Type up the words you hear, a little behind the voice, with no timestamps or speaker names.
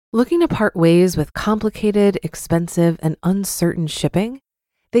Looking to part ways with complicated, expensive, and uncertain shipping?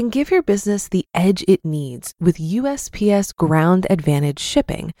 Then give your business the edge it needs with USPS Ground Advantage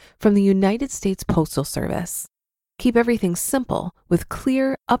shipping from the United States Postal Service. Keep everything simple with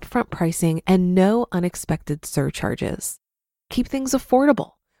clear, upfront pricing and no unexpected surcharges. Keep things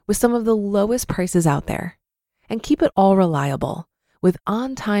affordable with some of the lowest prices out there. And keep it all reliable with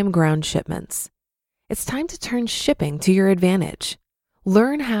on-time ground shipments. It's time to turn shipping to your advantage.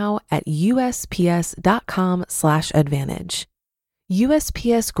 Learn how at USPS.com/advantage.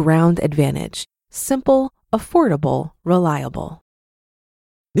 USPS Ground Advantage. Simple, affordable, reliable.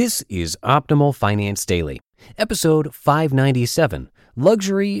 This is Optimal Finance Daily, episode 597,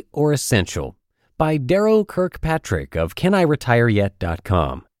 Luxury or Essential, by Darrow Kirkpatrick of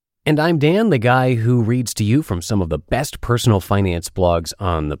CanIRetireYet.com. And I'm Dan, the guy who reads to you from some of the best personal finance blogs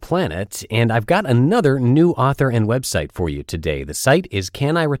on the planet, and I've got another new author and website for you today. The site is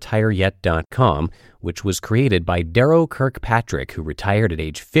CanIRetireYet.com, which was created by Darrow Kirkpatrick, who retired at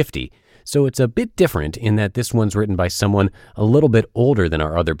age 50. So it's a bit different in that this one's written by someone a little bit older than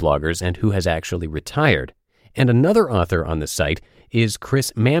our other bloggers and who has actually retired. And another author on the site is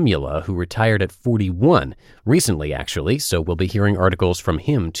Chris Mamula, who retired at 41, recently actually, so we'll be hearing articles from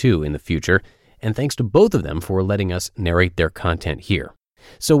him too in the future, and thanks to both of them for letting us narrate their content here.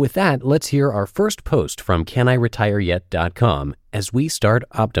 So with that, let's hear our first post from CanIRetireYet.com as we start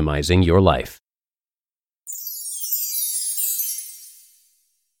optimizing your life.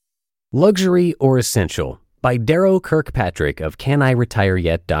 Luxury or Essential by Darrow Kirkpatrick of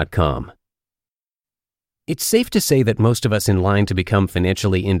CanIRetireYet.com. It's safe to say that most of us in line to become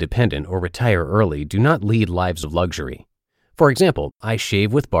financially independent or retire early do not lead lives of luxury. For example, I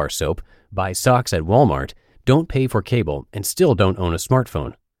shave with bar soap, buy socks at Walmart, don't pay for cable, and still don't own a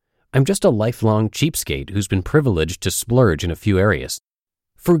smartphone. I'm just a lifelong cheapskate who's been privileged to splurge in a few areas.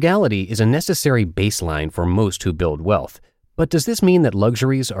 Frugality is a necessary baseline for most who build wealth, but does this mean that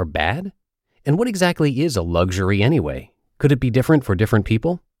luxuries are bad? And what exactly is a luxury anyway? Could it be different for different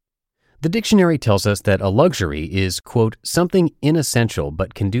people? The dictionary tells us that a luxury is, quote, something inessential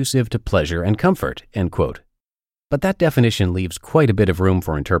but conducive to pleasure and comfort, end quote. But that definition leaves quite a bit of room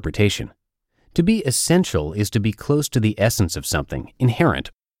for interpretation. To be essential is to be close to the essence of something, inherent,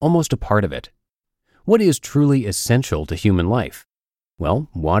 almost a part of it. What is truly essential to human life? Well,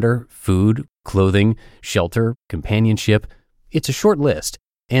 water, food, clothing, shelter, companionship. It's a short list,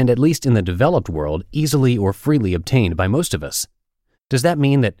 and at least in the developed world, easily or freely obtained by most of us. Does that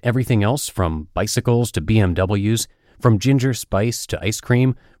mean that everything else, from bicycles to BMWs, from ginger spice to ice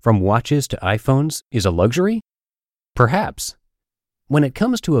cream, from watches to iPhones, is a luxury? Perhaps. When it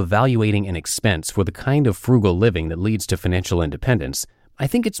comes to evaluating an expense for the kind of frugal living that leads to financial independence, I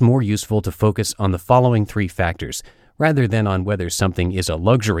think it's more useful to focus on the following three factors, rather than on whether something is a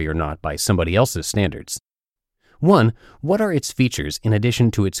luxury or not by somebody else's standards. 1. What are its features in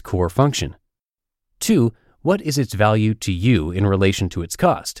addition to its core function? 2. What is its value to you in relation to its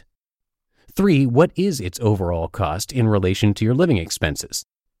cost? 3. What is its overall cost in relation to your living expenses?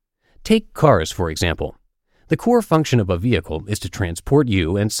 Take cars, for example. The core function of a vehicle is to transport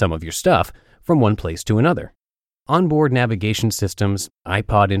you and some of your stuff from one place to another. Onboard navigation systems,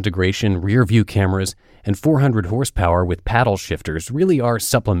 iPod integration, rear-view cameras, and 400 horsepower with paddle shifters really are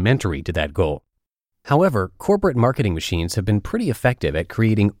supplementary to that goal. However, corporate marketing machines have been pretty effective at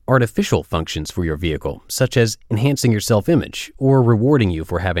creating artificial functions for your vehicle, such as enhancing your self-image or rewarding you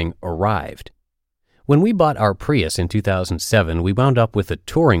for having arrived. When we bought our Prius in 2007, we wound up with a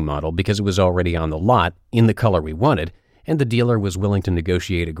touring model because it was already on the lot in the color we wanted, and the dealer was willing to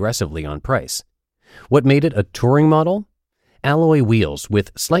negotiate aggressively on price. What made it a touring model? Alloy wheels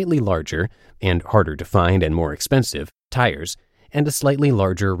with slightly larger, and harder to find and more expensive, tires, and a slightly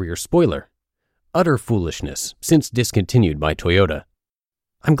larger rear spoiler. Utter foolishness, since discontinued by Toyota.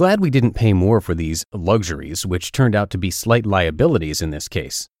 I'm glad we didn't pay more for these luxuries, which turned out to be slight liabilities in this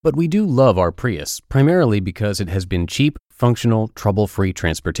case. But we do love our Prius, primarily because it has been cheap, functional, trouble-free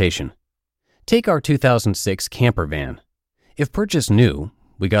transportation. Take our 2006 camper van. If purchased new,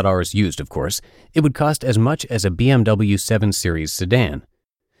 we got ours used of course, it would cost as much as a BMW 7 Series sedan.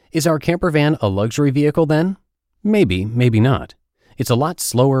 Is our camper van a luxury vehicle then? Maybe, maybe not. It's a lot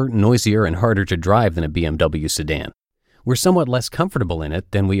slower, noisier, and harder to drive than a BMW sedan. We're somewhat less comfortable in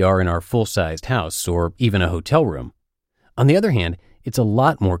it than we are in our full-sized house or even a hotel room. On the other hand, it's a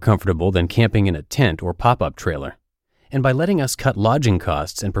lot more comfortable than camping in a tent or pop-up trailer. And by letting us cut lodging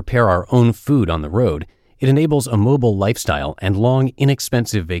costs and prepare our own food on the road, it enables a mobile lifestyle and long,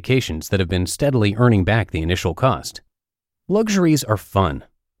 inexpensive vacations that have been steadily earning back the initial cost. Luxuries are fun.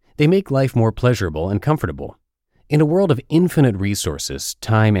 They make life more pleasurable and comfortable. In a world of infinite resources,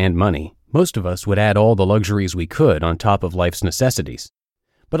 time and money, most of us would add all the luxuries we could on top of life's necessities.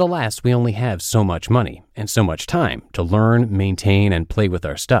 But alas, we only have so much money and so much time to learn, maintain, and play with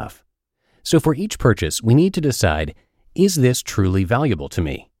our stuff. So for each purchase, we need to decide, is this truly valuable to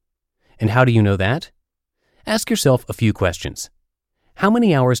me? And how do you know that? Ask yourself a few questions. How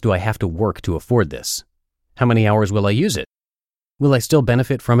many hours do I have to work to afford this? How many hours will I use it? Will I still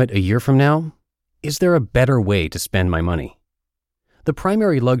benefit from it a year from now? Is there a better way to spend my money? The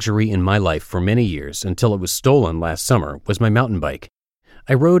primary luxury in my life for many years, until it was stolen last summer, was my mountain bike.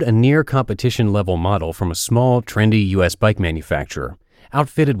 I rode a near competition level model from a small, trendy US bike manufacturer,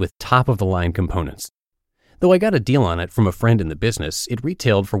 outfitted with top-of-the-line components. Though I got a deal on it from a friend in the business, it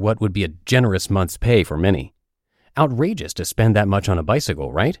retailed for what would be a generous month's pay for many. Outrageous to spend that much on a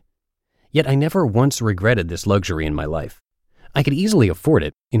bicycle, right? Yet I never once regretted this luxury in my life. I could easily afford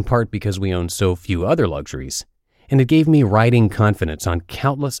it, in part because we own so few other luxuries, and it gave me riding confidence on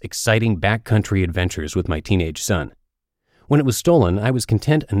countless exciting backcountry adventures with my teenage son. When it was stolen, I was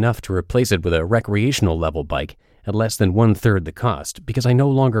content enough to replace it with a recreational level bike at less than 1/3 the cost because I no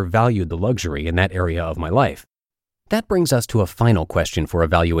longer valued the luxury in that area of my life. That brings us to a final question for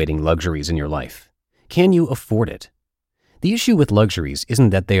evaluating luxuries in your life. Can you afford it? The issue with luxuries isn't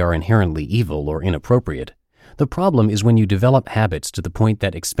that they are inherently evil or inappropriate. The problem is when you develop habits to the point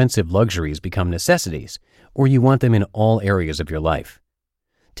that expensive luxuries become necessities, or you want them in all areas of your life.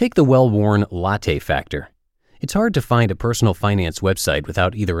 Take the well-worn latte factor. It's hard to find a personal finance website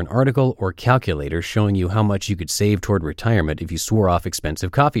without either an article or calculator showing you how much you could save toward retirement if you swore off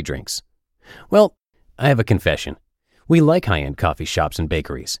expensive coffee drinks. Well, I have a confession. We like high-end coffee shops and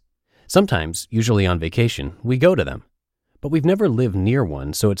bakeries. Sometimes, usually on vacation, we go to them. But we've never lived near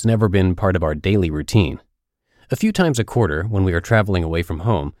one, so it's never been part of our daily routine. A few times a quarter, when we are traveling away from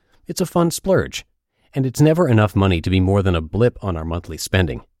home, it's a fun splurge. And it's never enough money to be more than a blip on our monthly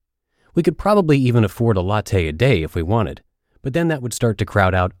spending. We could probably even afford a latte a day if we wanted, but then that would start to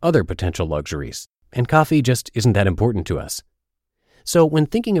crowd out other potential luxuries, and coffee just isn't that important to us. So when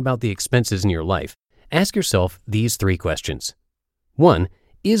thinking about the expenses in your life, ask yourself these 3 questions. 1.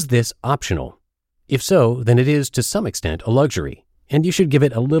 Is this optional? If so, then it is to some extent a luxury, and you should give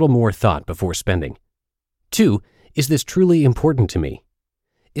it a little more thought before spending. 2. Is this truly important to me?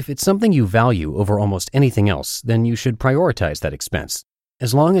 If it's something you value over almost anything else, then you should prioritize that expense,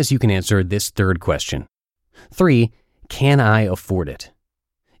 as long as you can answer this 3rd question. 3. Can I afford it?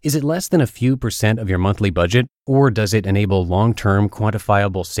 Is it less than a few % of your monthly budget, or does it enable long-term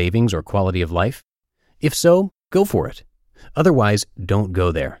quantifiable savings or quality of life? If so, go for it. Otherwise, don't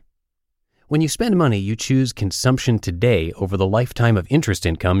go there. When you spend money, you choose consumption today over the lifetime of interest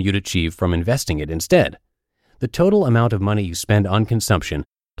income you'd achieve from investing it instead. The total amount of money you spend on consumption,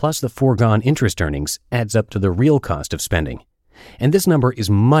 plus the foregone interest earnings, adds up to the real cost of spending. And this number is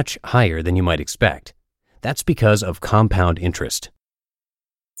much higher than you might expect. That's because of compound interest.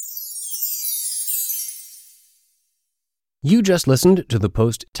 You just listened to the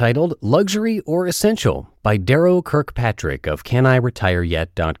post titled Luxury or Essential by Darrow Kirkpatrick of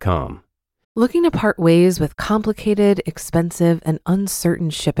CanIRetireYet.com. Looking to part ways with complicated, expensive, and uncertain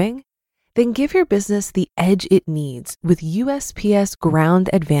shipping? Then give your business the edge it needs with USPS Ground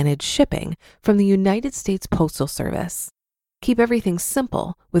Advantage shipping from the United States Postal Service. Keep everything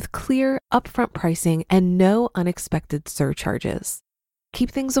simple with clear, upfront pricing and no unexpected surcharges.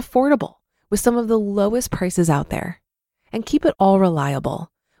 Keep things affordable with some of the lowest prices out there. And keep it all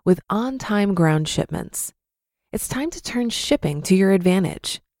reliable with on-time ground shipments. It's time to turn shipping to your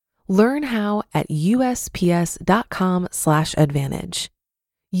advantage. Learn how at USPS.com/advantage.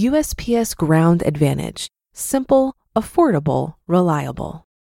 USPS Ground Advantage. Simple, affordable, reliable.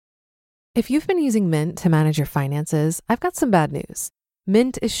 If you've been using Mint to manage your finances, I've got some bad news.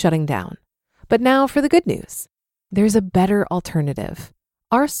 Mint is shutting down. But now for the good news. There's a better alternative.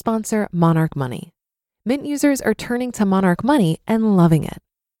 Our sponsor, Monarch Money. Mint users are turning to Monarch Money and loving it.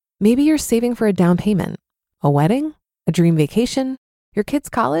 Maybe you're saving for a down payment, a wedding, a dream vacation, your kid's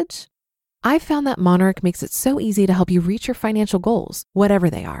college. I've found that Monarch makes it so easy to help you reach your financial goals, whatever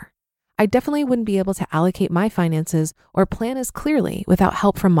they are. I definitely wouldn't be able to allocate my finances or plan as clearly without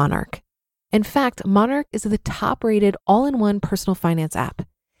help from Monarch. In fact, Monarch is the top-rated all-in-one personal finance app.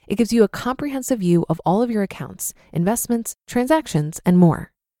 It gives you a comprehensive view of all of your accounts, investments, transactions, and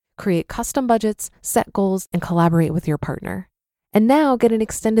more. Create custom budgets, set goals, and collaborate with your partner. And now get an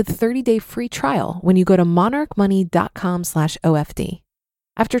extended 30-day free trial when you go to monarchmoney.com/OFD.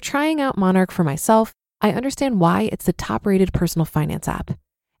 After trying out Monarch for myself, I understand why it's the top-rated personal finance app.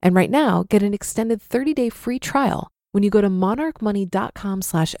 And right now, get an extended 30-day free trial when you go to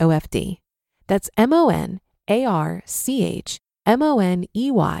monarchmoney.com/OFD. That's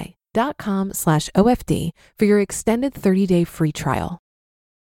ARCHMONEY.com/OFD for your extended 30-day free trial.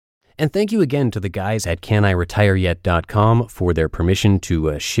 And thank you again to the guys at CanIRetireYet.com for their permission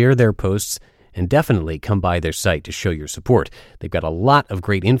to share their posts, and definitely come by their site to show your support. They've got a lot of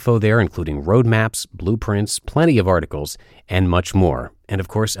great info there, including roadmaps, blueprints, plenty of articles, and much more. And of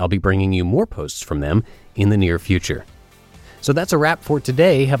course, I'll be bringing you more posts from them in the near future. So that's a wrap for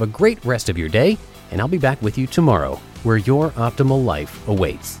today. Have a great rest of your day, and I'll be back with you tomorrow, where your optimal life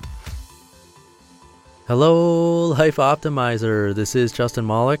awaits. Hello, Life Optimizer. This is Justin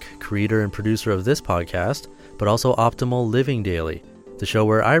Malik, creator and producer of this podcast, but also Optimal Living Daily, the show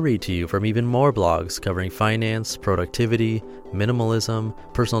where I read to you from even more blogs covering finance, productivity, minimalism,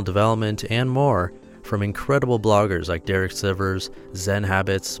 personal development, and more from incredible bloggers like Derek Sivers, Zen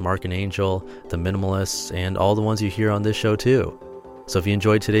Habits, Mark and Angel, The Minimalists, and all the ones you hear on this show too. So if you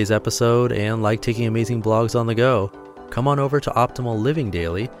enjoyed today's episode and like taking amazing blogs on the go, come on over to Optimal Living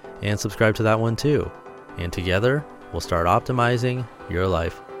Daily and subscribe to that one too. And together, we'll start optimizing your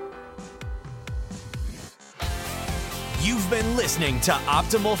life. You've been listening to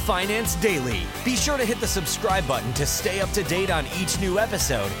Optimal Finance Daily. Be sure to hit the subscribe button to stay up to date on each new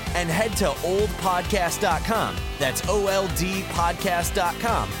episode, and head to oldpodcast.com, that's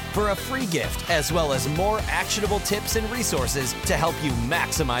OLDpodcast.com, for a free gift as well as more actionable tips and resources to help you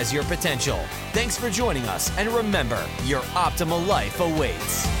maximize your potential. Thanks for joining us, and remember, your optimal life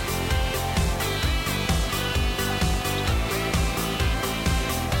awaits.